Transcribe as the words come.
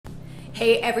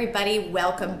Hey everybody,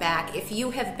 welcome back. If you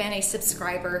have been a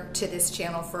subscriber to this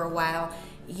channel for a while,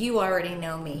 you already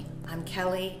know me. I'm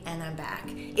Kelly and I'm back.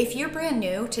 If you're brand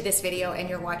new to this video and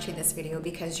you're watching this video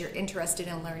because you're interested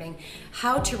in learning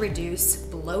how to reduce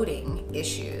bloating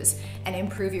issues and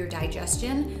improve your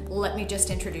digestion, let me just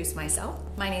introduce myself.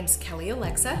 My name's Kelly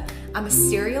Olexa. I'm a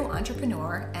serial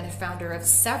entrepreneur and a founder of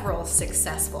several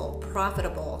successful,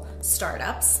 profitable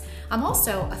startups. I'm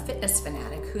also a fitness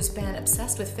fanatic who's been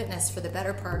obsessed with fitness for the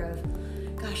better part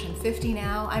of, gosh, I'm 50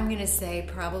 now. I'm gonna say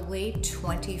probably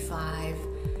 25,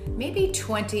 maybe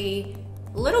 20,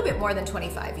 a little bit more than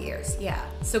 25 years. Yeah,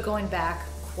 so going back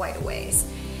quite a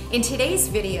ways. In today's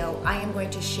video, I am going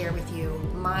to share with you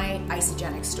my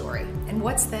isogenic story. And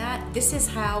what's that? This is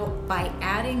how, by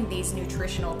adding these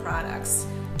nutritional products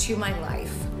to my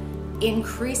life,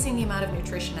 increasing the amount of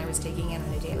nutrition I was taking in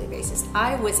on a daily basis,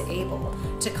 I was able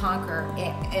to conquer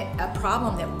a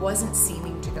problem that wasn't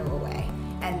seeming to go away.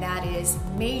 And that is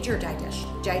major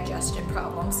digestion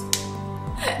problems.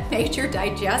 Major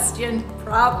digestion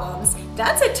problems.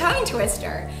 That's a tongue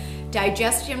twister.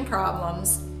 Digestion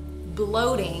problems,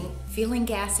 bloating, feeling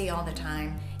gassy all the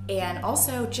time, and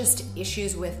also just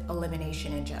issues with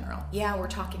elimination in general. Yeah, we're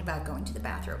talking about going to the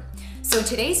bathroom. So in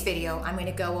today's video, I'm going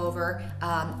to go over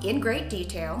in great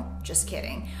detail, just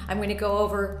kidding, I'm going to go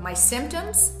over my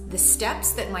symptoms, the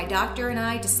steps that my doctor and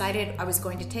I decided I was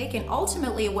going to take, and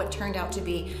ultimately what turned out to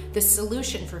be the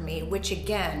solution for me, which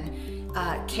again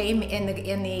came in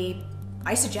the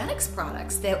isogenics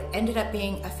products that ended up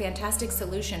being a fantastic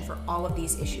solution for all of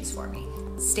these issues for me.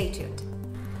 Stay tuned.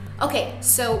 Okay,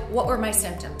 so what were my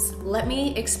symptoms? Let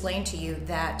me explain to you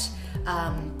that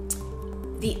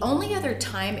the only other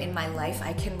time in my life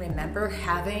I can remember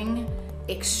having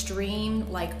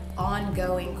extreme, like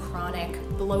ongoing chronic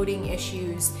bloating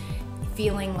issues,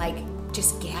 feeling like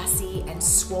just gassy and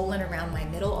swollen around my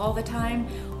middle all the time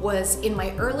was in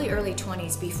my early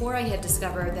 20s, before I had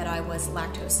discovered that I was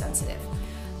lactose sensitive.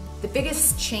 The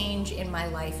biggest change in my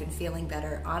life in feeling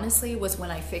better, honestly, was when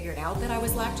I figured out that I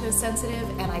was lactose sensitive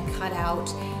and I cut out,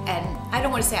 and I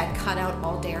don't want to say I cut out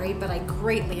all dairy, but I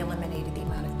greatly eliminated the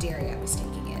amount of dairy I was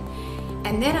taking in.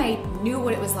 And then I knew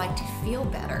what it was like to feel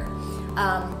better.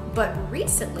 But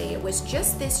recently, it was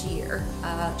just this year,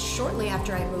 shortly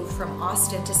after I moved from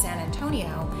Austin to San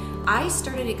Antonio, I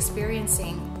started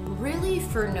experiencing, really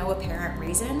for no apparent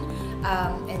reason,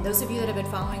 and those of you that have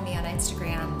been following me on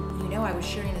Instagram, you know I was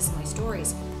sharing this in my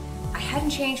stories, I hadn't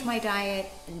changed my diet.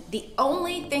 The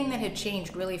only thing that had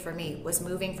changed really for me was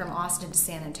moving from Austin to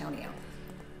San Antonio.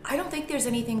 I don't think there's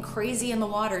anything crazy in the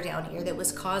water down here that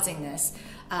was causing this,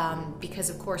 because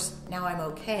of course now I'm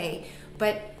okay,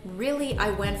 but really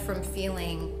I went from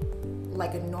feeling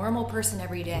like a normal person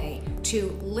every day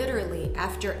to literally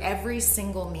after every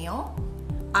single meal,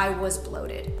 I was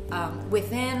bloated.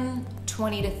 Within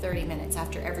 20 to 30 minutes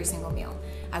after every single meal,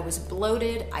 I was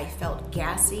bloated, I felt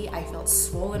gassy, I felt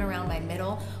swollen around my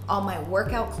middle, all my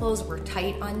workout clothes were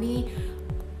tight on me,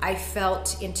 I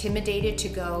felt intimidated to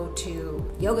go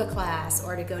to yoga class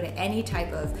or to go to any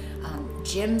type of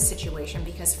gym situation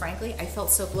because frankly, I felt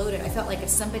so bloated. I felt like if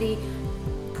somebody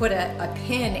put a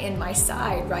pin in my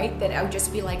side, right, that I would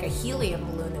just be like a helium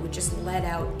balloon that would just let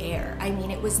out air. I mean,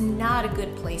 it was not a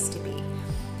good place to be.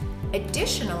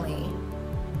 Additionally,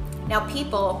 now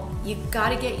people, you've got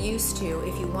to get used to,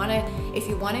 if you want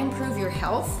to improve your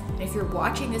health, and if you're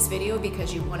watching this video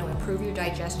because you want to improve your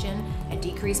digestion and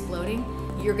decrease bloating,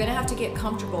 you're going to have to get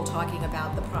comfortable talking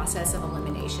about the process of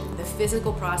elimination, the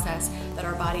physical process that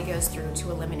our body goes through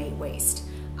to eliminate waste.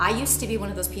 I used to be one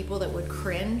of those people that would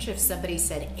cringe if somebody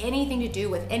said anything to do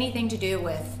with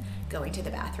going to the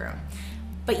bathroom.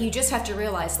 But you just have to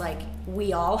realize, like,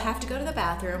 we all have to go to the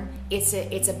bathroom. It's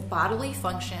a bodily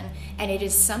function, and it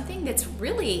is something that's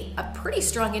really a pretty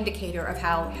strong indicator of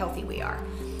how healthy we are.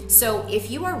 So if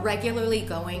you are regularly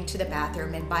going to the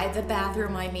bathroom, and by the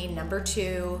bathroom I mean number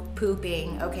 2,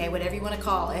 pooping, okay, whatever you want to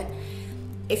call it,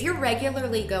 if you're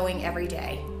regularly going every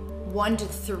day, 1 to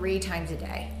 3 times a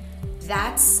day,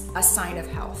 that's a sign of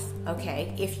health,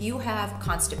 okay? If you have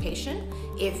constipation,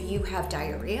 if you have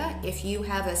diarrhea, if you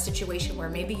have a situation where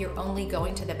maybe you're only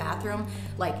going to the bathroom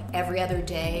like every other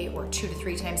day or 2 to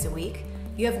 3 times a week,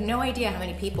 you have no idea how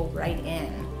many people write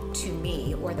in to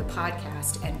me or the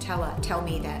podcast and tell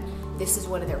me that this is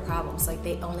one of their problems, like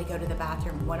they only go to the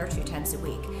bathroom 1 or 2 times a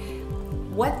week.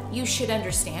 What you should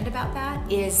understand about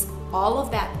that is all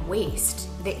of that waste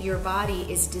that your body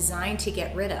is designed to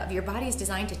get rid of. Your body is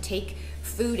designed to take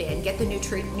food in, get the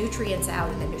nutrients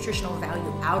out and the nutritional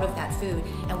value out of that food,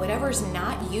 and whatever is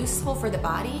not useful for the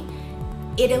body,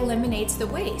 it eliminates the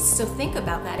waste. So think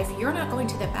about that. If you're not going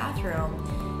to the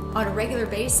bathroom, on a regular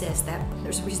basis, that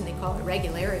there's a reason they call it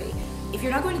regularity. If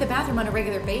you're not going to the bathroom on a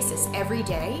regular basis every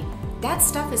day, that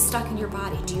stuff is stuck in your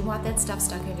body. Do you want that stuff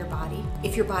stuck in your body?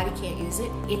 If your body can't use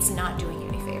it, it's not doing you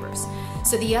any favors.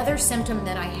 So the other symptom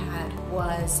that I had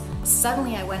was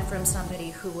suddenly I went from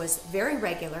somebody who was very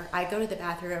regular. I go to the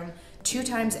bathroom 2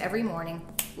 times every morning,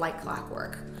 like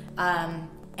clockwork.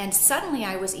 And suddenly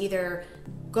I was either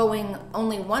going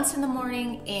only once in the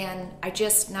morning, and I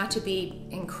just, not to be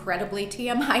incredibly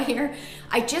TMI here,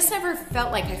 I just never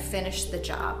felt like I finished the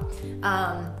job.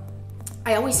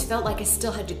 I always felt like I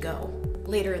still had to go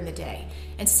later in the day.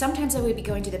 And sometimes I would be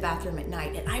going to the bathroom at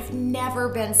night, and I've never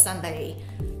been somebody,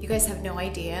 you guys have no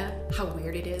idea how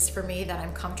weird it is for me that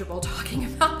I'm comfortable talking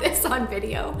about this on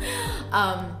video.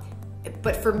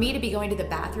 But for me to be going to the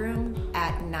bathroom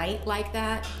at night like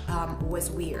that was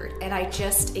weird. And I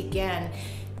just, again,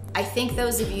 I think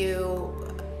those of you,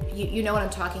 you know what I'm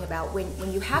talking about.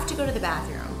 When you have to go to the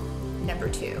bathroom, number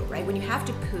 2, right? When you have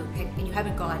to poop and you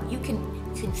haven't gone, you can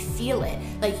feel it.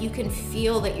 Like you can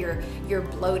feel that you're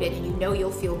bloated, and you know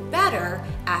you'll feel better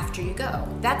after you go.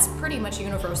 That's pretty much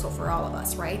universal for all of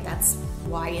us, right? That's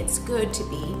why it's good to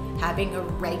be having a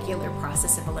regular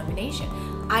process of elimination.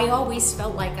 I always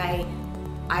felt like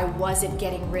I wasn't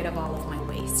getting rid of all of my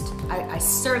waste. I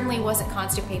certainly wasn't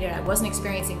constipated, I wasn't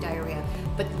experiencing diarrhea,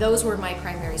 but those were my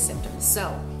primary symptoms.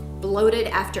 So, bloated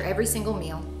after every single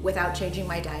meal without changing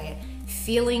my diet,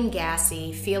 feeling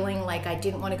gassy, feeling like I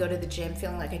didn't want to go to the gym,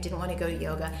 feeling like I didn't want to go to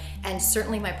yoga, and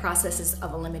certainly my processes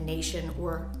of elimination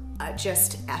were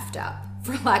just effed up,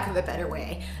 for lack of a better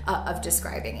way of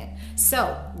describing it.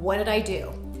 So, what did I do?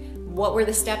 What were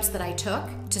the steps that I took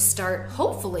to start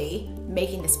hopefully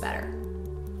making this better?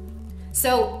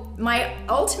 So my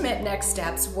ultimate next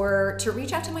steps were to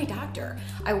reach out to my doctor.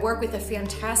 I work with a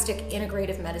fantastic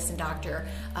integrative medicine doctor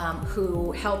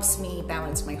who helps me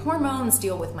balance my hormones,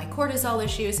 deal with my cortisol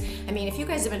issues. I mean, if you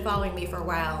guys have been following me for a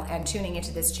while and tuning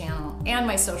into this channel and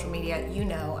my social media, you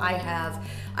know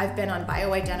I've been on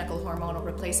bioidentical hormonal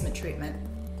replacement treatment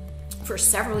for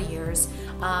several years.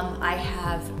 I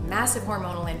have massive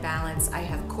hormonal imbalance.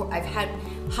 I've had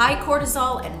high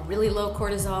cortisol and really low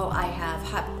cortisol. I have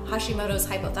Hashimoto's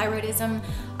hypothyroidism.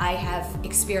 I have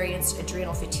experienced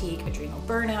adrenal fatigue, adrenal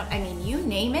burnout. I mean, you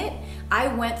name it. I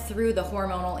went through the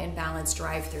hormonal imbalance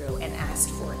drive-through and asked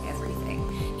for everything.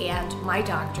 And my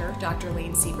doctor, Dr.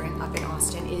 Lane Sebring up in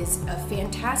Austin, is a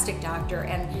fantastic doctor,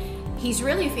 and he's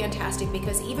really fantastic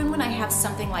because even when I have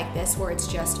something like this where it's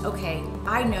just, okay,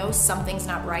 I know something's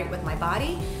not right with my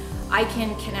body, I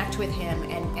can connect with him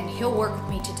and he'll work with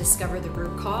me to discover the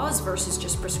root cause versus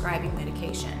just prescribing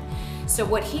medication. So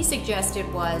what he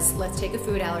suggested was, let's take a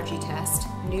food allergy test.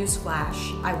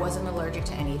 Newsflash, I wasn't allergic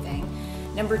to anything.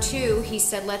 Number 2, he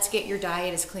said, let's get your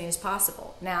diet as clean as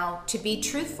possible. Now, to be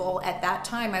truthful, at that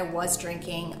time I was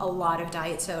drinking a lot of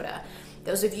diet soda.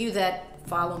 Those of you that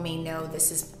follow me know this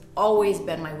has always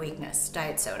been my weakness,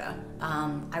 diet soda.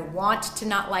 I want to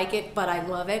not like it, but I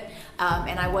love it.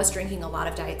 And I was drinking a lot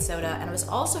of diet soda, and I was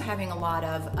also having a lot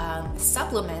of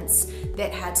supplements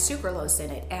that had sucralose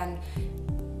in it. And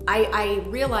I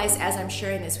realized as I'm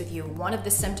sharing this with you, one of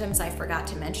the symptoms I forgot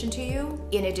to mention to you,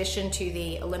 in addition to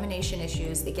the elimination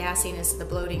issues, the gassiness, the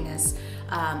bloatingness,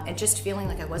 and just feeling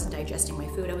like I wasn't digesting my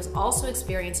food, I was also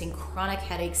experiencing chronic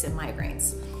headaches and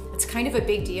migraines. It's kind of a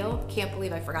big deal. Can't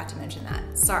believe I forgot to mention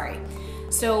that. Sorry.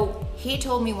 So he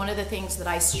told me one of the things that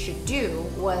I should do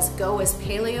was go as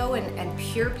paleo and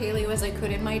pure paleo as I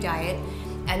could in my diet,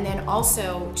 and then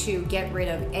also to get rid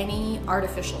of any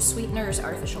artificial sweeteners,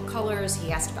 artificial colors.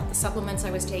 He asked about the supplements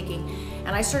I was taking, and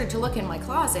I started to look in my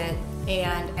closet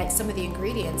and at some of the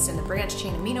ingredients and the branched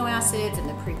chain amino acids and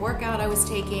the pre-workout I was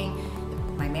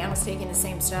taking. My man was taking the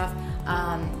same stuff.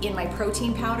 In my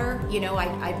protein powder, you know,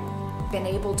 I've been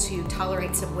able to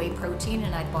tolerate some whey protein,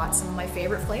 and I bought some of my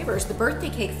favorite flavors, the birthday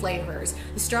cake flavors,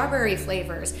 the strawberry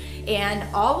flavors, and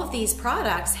all of these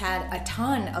products had a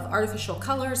ton of artificial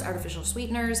colors, artificial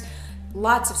sweeteners,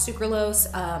 lots of sucralose,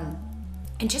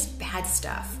 and just bad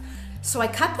stuff. So I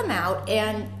cut them out,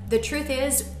 and the truth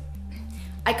is,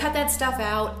 I cut that stuff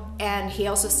out, and he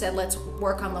also said, let's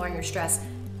work on lowering your stress.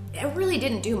 It really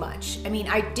didn't do much. I mean,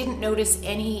 I didn't notice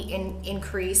any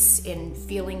increase in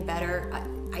feeling better.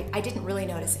 I didn't really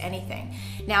notice anything.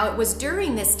 Now, it was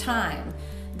during this time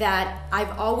that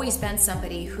I've always been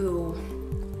somebody who,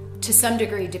 to some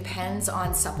degree, depends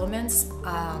on supplements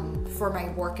for my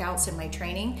workouts and my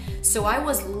training. So I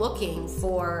was looking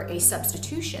for a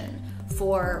substitution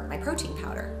for my protein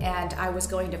powder, and I was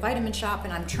going to Vitamin Shop,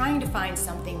 and I'm trying to find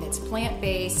something that's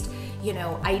plant-based, you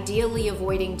know, ideally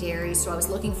avoiding dairy. So I was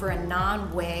looking for a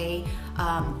non-whey,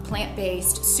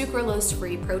 plant-based,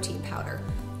 sucralose-free protein powder.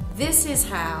 This is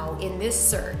how, in this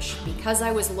search, because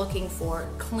I was looking for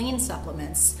clean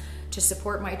supplements to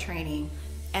support my training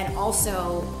and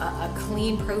also a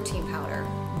clean protein powder,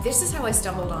 this is how I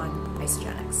stumbled on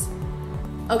Isagenix.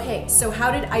 Okay, so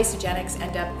how did Isagenix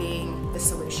end up being the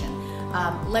solution?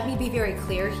 Let me be very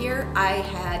clear here. I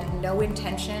had no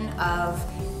intention of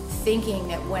thinking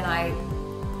that when I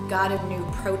got a new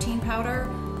protein powder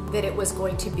that it was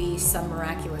going to be some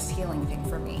miraculous healing thing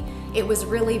for me. It was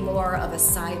really more of a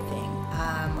side thing.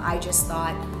 I just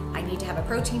thought, I need to have a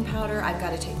protein powder. I've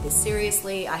got to take this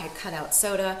seriously. I had cut out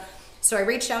soda. So I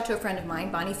reached out to a friend of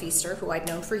mine, Bonnie Feaster, who I'd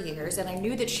known for years, and I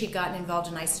knew that she'd gotten involved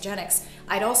in Isagenix.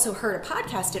 I'd also heard a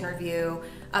podcast interview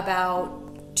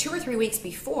about 2 or 3 weeks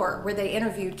before where they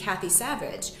interviewed Kathy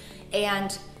Savage.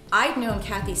 And I'd known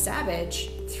Kathy Savage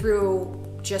through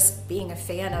just being a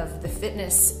fan of the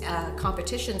fitness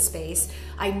competition space.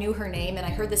 I knew her name, and I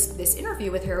heard this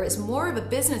interview with her. It was more of a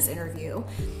business interview,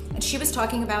 and she was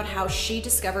talking about how she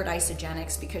discovered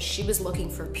Isagenix because she was looking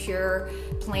for pure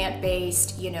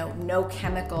plant-based, no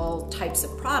chemical types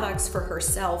of products for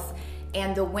herself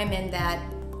and the women that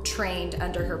trained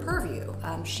under her purview.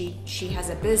 She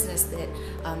has a business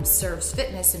that serves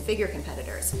fitness and figure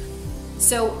competitors.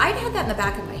 So I'd had that in the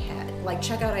back of my head, like,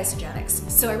 check out Isagenix.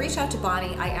 So I reached out to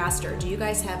Bonnie. I asked her, do you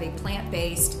guys have a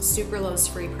plant-based,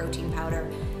 sucralose-free protein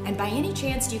powder? And by any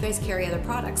chance, do you guys carry other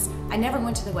products? I never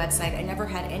went to the website. I never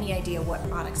had any idea what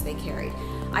products they carried.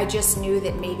 I just knew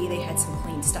that maybe they had some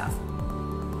clean stuff.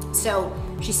 So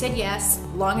she said yes.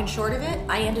 Long and short of it,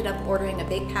 I ended up ordering a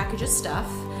big package of stuff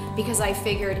because I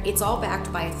figured it's all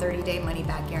backed by a 30-day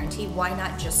money-back guarantee. Why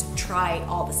not just try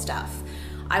all the stuff?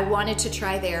 I wanted to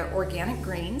try their organic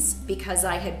greens because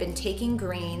I had been taking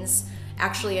greens,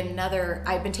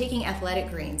 I've been taking athletic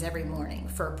greens every morning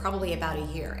for probably about a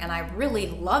year, and I really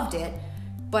loved it,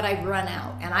 but I'd run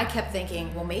out. And I kept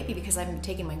thinking, well, maybe because I've been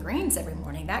taking my greens every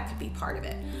morning, that could be part of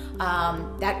it.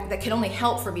 That could only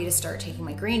help for me to start taking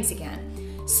my greens again.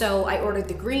 So I ordered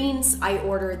the greens. I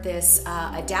ordered this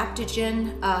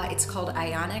adaptogen. It's called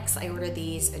Ionix. I ordered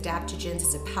these adaptogens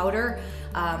as a powder.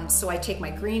 So I take my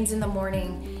greens in the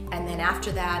morning, and then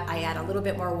after that, I add a little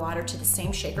bit more water to the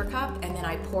same shaker cup, and then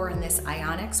I pour in this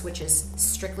Ionix, which is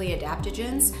strictly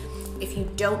adaptogens. If you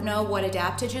don't know what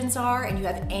adaptogens are and you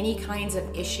have any kinds of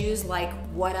issues like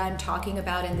what I'm talking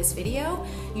about in this video,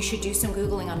 you should do some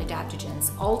Googling on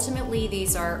adaptogens. Ultimately,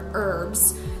 these are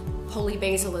herbs. Holy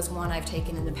basil is one I've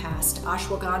taken in the past.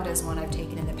 Ashwagandha is one I've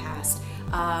taken in the past.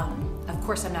 Of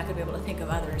course, I'm not going to be able to think of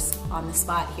others on the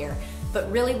spot here.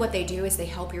 But really what they do is they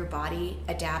help your body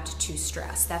adapt to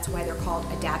stress. That's why they're called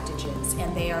adaptogens.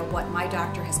 And they are what my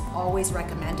doctor has always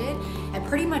recommended. And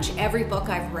pretty much every book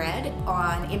I've read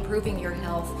on improving your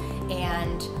health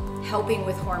and helping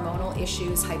with hormonal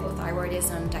issues,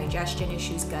 hypothyroidism, digestion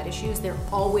issues, gut issues, they're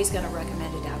always going to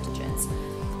recommend adaptogens.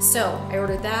 So I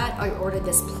ordered that. I ordered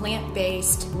this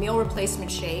plant-based meal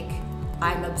replacement shake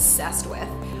I'm obsessed with.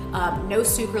 No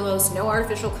sucralose, no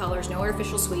artificial colors, no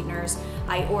artificial sweeteners.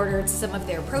 I ordered some of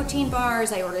their protein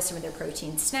bars. I ordered some of their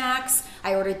protein snacks.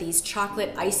 I ordered these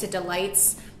chocolate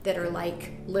Isa-Delights that are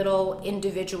like little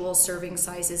individual serving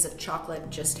sizes of chocolate,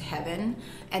 just heaven.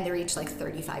 And they're each like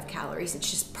 35 calories. It's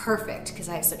just perfect because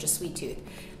I have such a sweet tooth.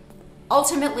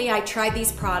 Ultimately, I tried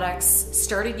these products,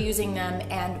 started using them,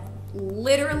 and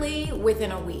literally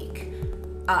within a week,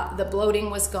 the bloating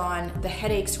was gone, the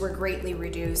headaches were greatly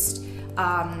reduced,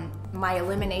 my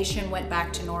elimination went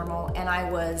back to normal, and I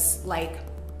was like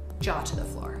jaw to the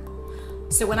floor.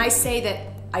 So when I say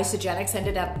that Isagenix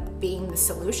ended up being the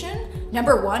solution,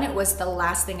 number one, it was the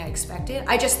last thing I expected.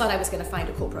 I just thought I was going to find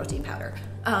a cool protein powder.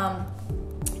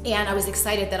 And I was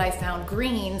excited that I found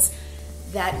greens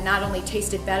that not only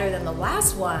tasted better than the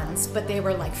last ones, but they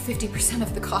were like 50%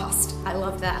 of the cost. I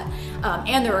love that.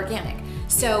 And they're organic.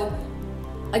 So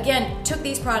again, took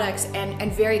these products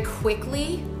and very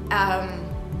quickly,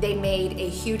 they made a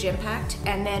huge impact.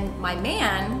 And then my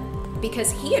man,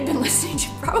 because he had been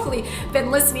probably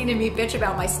been listening to me bitch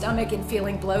about my stomach and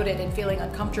feeling bloated and feeling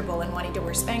uncomfortable and wanting to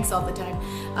wear Spanx all the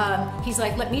time, he's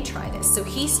like, let me try this. So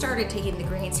he started taking the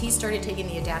greens, he started taking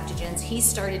the adaptogens, he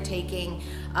started taking,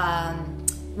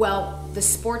 well, the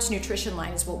sports nutrition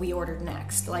line is what we ordered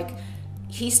next. Like,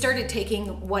 he started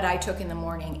taking what I took in the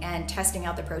morning and testing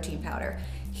out the protein powder.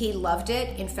 He loved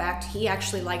it. In fact, he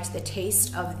actually liked the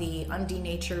taste of the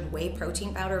undenatured whey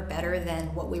protein powder better than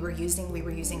what we were using. We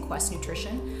were using Quest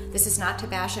Nutrition. This is not to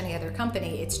bash any other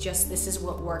company. It's just, this is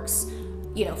what works,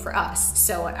 you know, for us.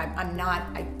 So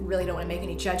I really don't want to make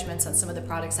any judgments on some of the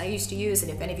products I used to use.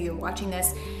 And if any of you are watching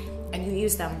this and you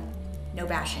use them, no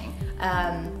bashing.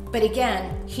 But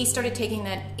again, he started taking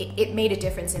that. It made a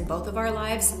difference in both of our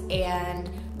lives. And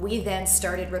we then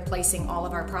started replacing all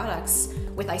of our products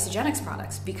with Isagenix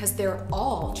products because they're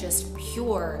all just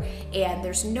pure and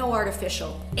there's no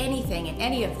artificial anything in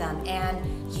any of them,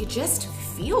 and you just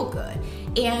feel good.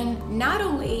 And not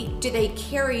only do they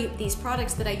carry these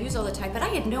products that I use all the time, but I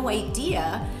had no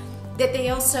idea that they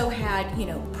also had, you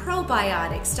know,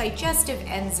 probiotics, digestive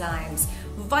enzymes,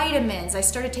 vitamins. I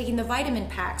started taking the vitamin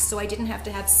packs so I didn't have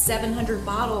to have 700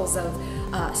 bottles of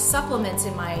supplements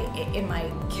in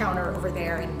my counter over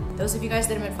there. And those of you guys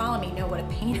that have been following me know what a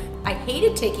pain. I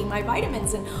hated taking my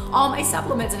vitamins and all my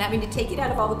supplements and having to take it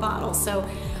out of all the bottles. So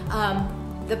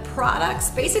the products,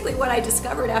 basically what I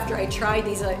discovered after I tried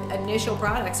these initial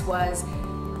products was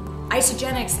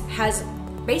Isagenix has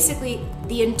basically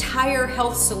the entire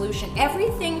health solution.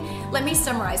 Everything, let me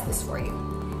summarize this for you.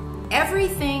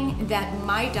 Everything that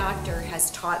my doctor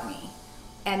has taught me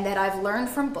and that I've learned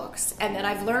from books and that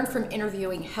I've learned from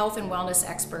interviewing health and wellness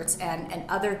experts and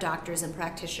other doctors and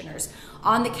practitioners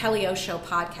on the Kelly O Show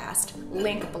podcast,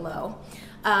 link below,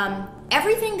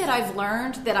 everything that I've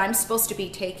learned that I'm supposed to be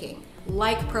taking,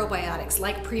 like probiotics,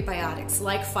 like prebiotics,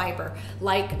 like fiber,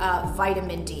 like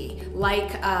vitamin D,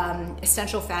 like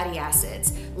essential fatty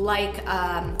acids, like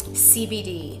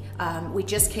CBD. We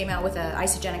just came out with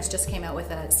Isagenix just came out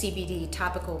with a CBD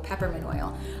topical peppermint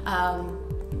oil.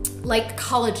 Like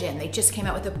collagen, they just came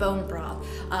out with a bone broth.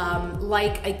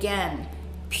 Like, again,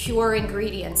 pure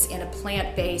ingredients in a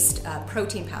plant-based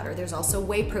protein powder. There's also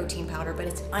whey protein powder, but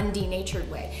it's undenatured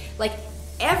whey. Like,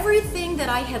 everything that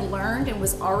I had learned and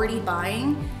was already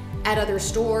buying at other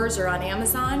stores or on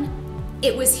Amazon,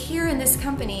 it was here in this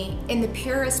company in the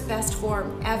purest, best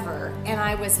form ever. And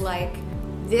I was like,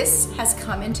 this has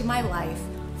come into my life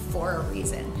for a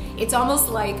reason. It's almost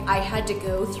like I had to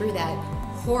go through that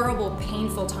horrible,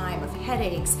 painful time of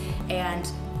headaches and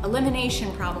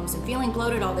elimination problems and feeling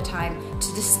bloated all the time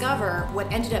to discover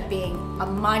what ended up being a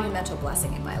monumental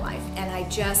blessing in my life. And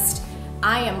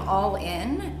I am all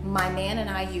in. My man and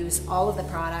I use all of the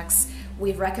products.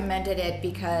 We've recommended it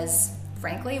because,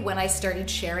 frankly, when I started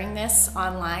sharing this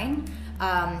online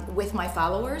with my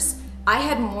followers, I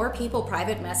had more people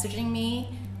private messaging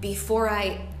me before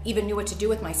I even knew what to do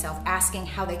with myself, asking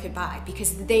how they could buy,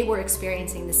 because they were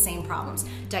experiencing the same problems: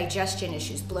 digestion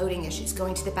issues, bloating issues,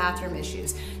 going to the bathroom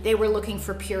issues. They were looking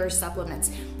for pure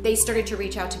supplements. They started to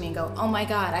reach out to me and go, oh my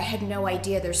God, I had no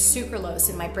idea there's sucralose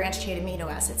in my branched chain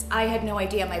amino acids. I had no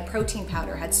idea my protein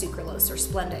powder had sucralose or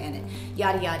Splenda in it,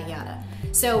 yada, yada, yada.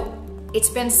 So it's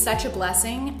been such a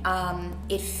blessing.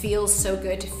 It feels so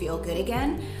good to feel good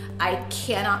again. I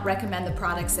cannot recommend the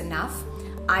products enough.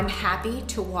 I'm happy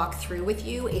to walk through with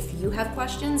you if you have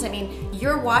questions. I mean,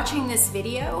 you're watching this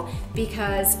video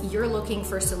because you're looking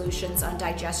for solutions on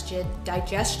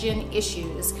digestion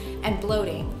issues and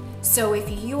bloating. So if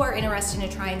you are interested in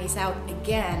trying these out,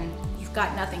 again, you've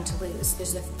got nothing to lose.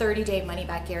 There's a 30-day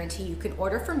money-back guarantee. You can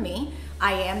order from me.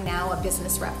 I am now a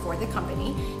business rep for the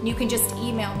company. You can just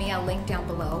email me. I'll link down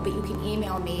below, but you can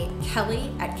email me,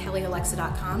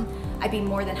 kelly@kellyolexa.com. I'd be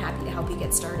more than happy to help you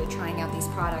get started trying out these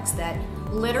products that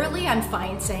literally, I'm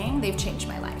fine saying, they've changed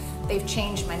my life. They've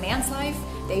changed my man's life.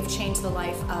 They've changed the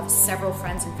life of several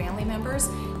friends and family members,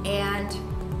 and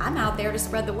I'm out there to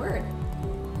spread the word.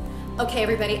 Okay,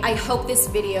 everybody, I hope this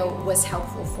video was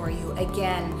helpful for you.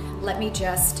 Again, let me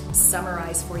just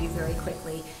summarize for you very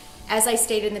quickly. As I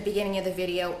stated in the beginning of the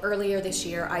video, earlier this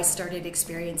year, I started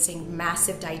experiencing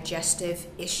massive digestive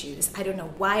issues. I don't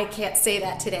know why I can't say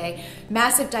that today.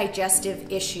 Massive digestive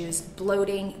issues,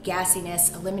 bloating,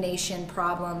 gassiness, elimination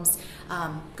problems,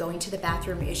 going to the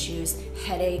bathroom issues,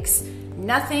 headaches.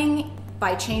 Nothing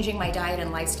by changing my diet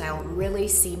and lifestyle really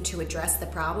seemed to address the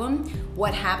problem.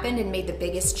 What happened and made the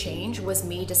biggest change was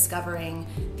me discovering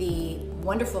the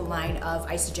wonderful line of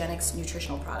Isagenix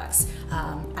nutritional products.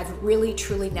 I've really,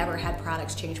 truly never had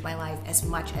products change my life as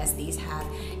much as these have.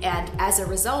 And as a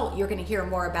result, you're gonna hear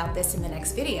more about this in the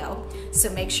next video, so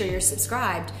make sure you're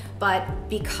subscribed. But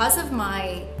because of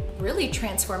my really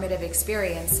transformative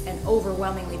experience and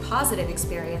overwhelmingly positive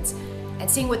experience, and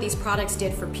seeing what these products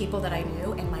did for people that I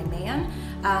knew and my man,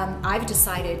 I've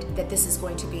decided that this is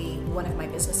going to be one of my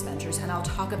business ventures, and I'll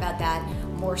talk about that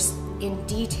more in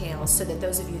detail so that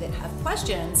those of you that have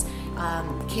questions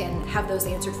can have those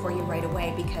answered for you right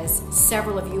away, because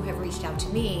several of you have reached out to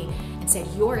me and said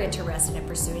you're interested in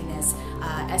pursuing this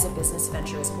as a business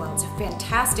venture as well. It's a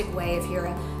fantastic way if you're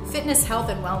a fitness, health,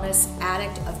 and wellness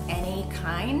addict of any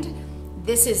kind.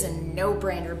 This is a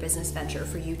no-brainer business venture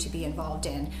for you to be involved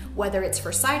in. Whether it's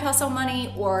for side hustle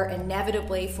money or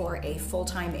inevitably for a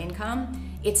full-time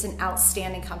income, it's an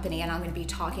outstanding company, and I'm going to be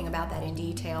talking about that in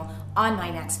detail on my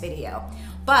next video.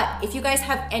 But if you guys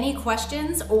have any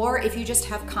questions, or if you just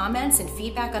have comments and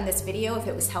feedback on this video, if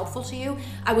it was helpful to you,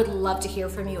 I would love to hear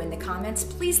from you in the comments.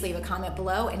 Please leave a comment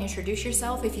below and introduce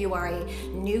yourself if you are a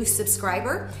new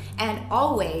subscriber. And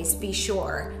always be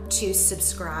sure to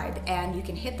subscribe, and you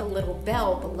can hit the little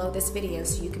bell below this video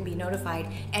so you can be notified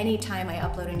anytime I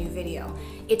upload a new video.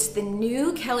 It's the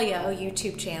new Kelly O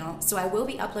YouTube channel, so I will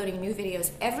be uploading new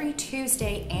videos every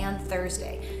Tuesday and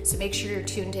Thursday, so make sure you're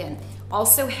tuned in.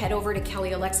 Also, head over to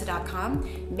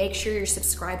kellyolexa.com. Make sure you're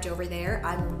subscribed over there.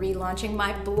 I'm relaunching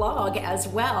my blog as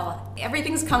well.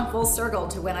 Everything's come full circle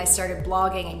to when I started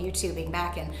blogging and YouTubing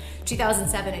back in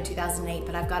 2007 and 2008,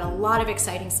 but I've got a lot of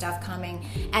exciting stuff coming.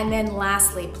 And then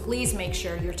lastly, please make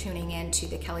sure you're tuning in to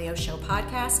the Kelly O Show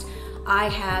podcast. I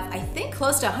have, I think,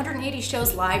 close to 180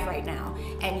 shows live right now.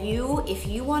 And if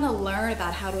you want to learn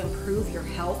about how to improve your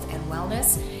health and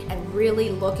wellness and really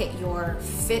look at your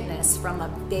fitness from a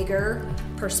bigger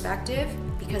perspective,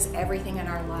 because everything in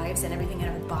our lives and everything in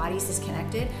our bodies is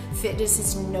connected, fitness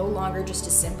is no longer just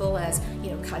as simple as,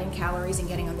 cutting calories and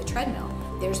getting on the treadmill.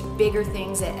 There's bigger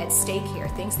things at stake here,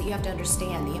 things that you have to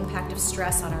understand, the impact of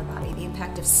stress on our body, the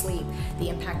impact of sleep, the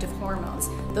impact of hormones.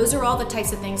 Those are all the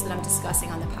types of things that I'm discussing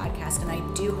on the podcast, and I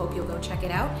do hope you'll go check it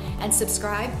out and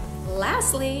subscribe.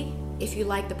 Lastly, if you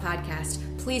like the podcast,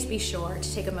 please be sure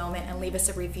to take a moment and leave us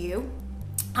a review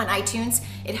on iTunes.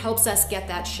 It helps us get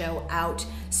that show out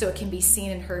so it can be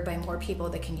seen and heard by more people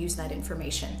that can use that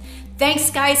information. Thanks,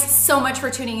 guys, so much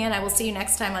for tuning in. I will see you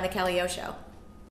next time on The Kelly O Show.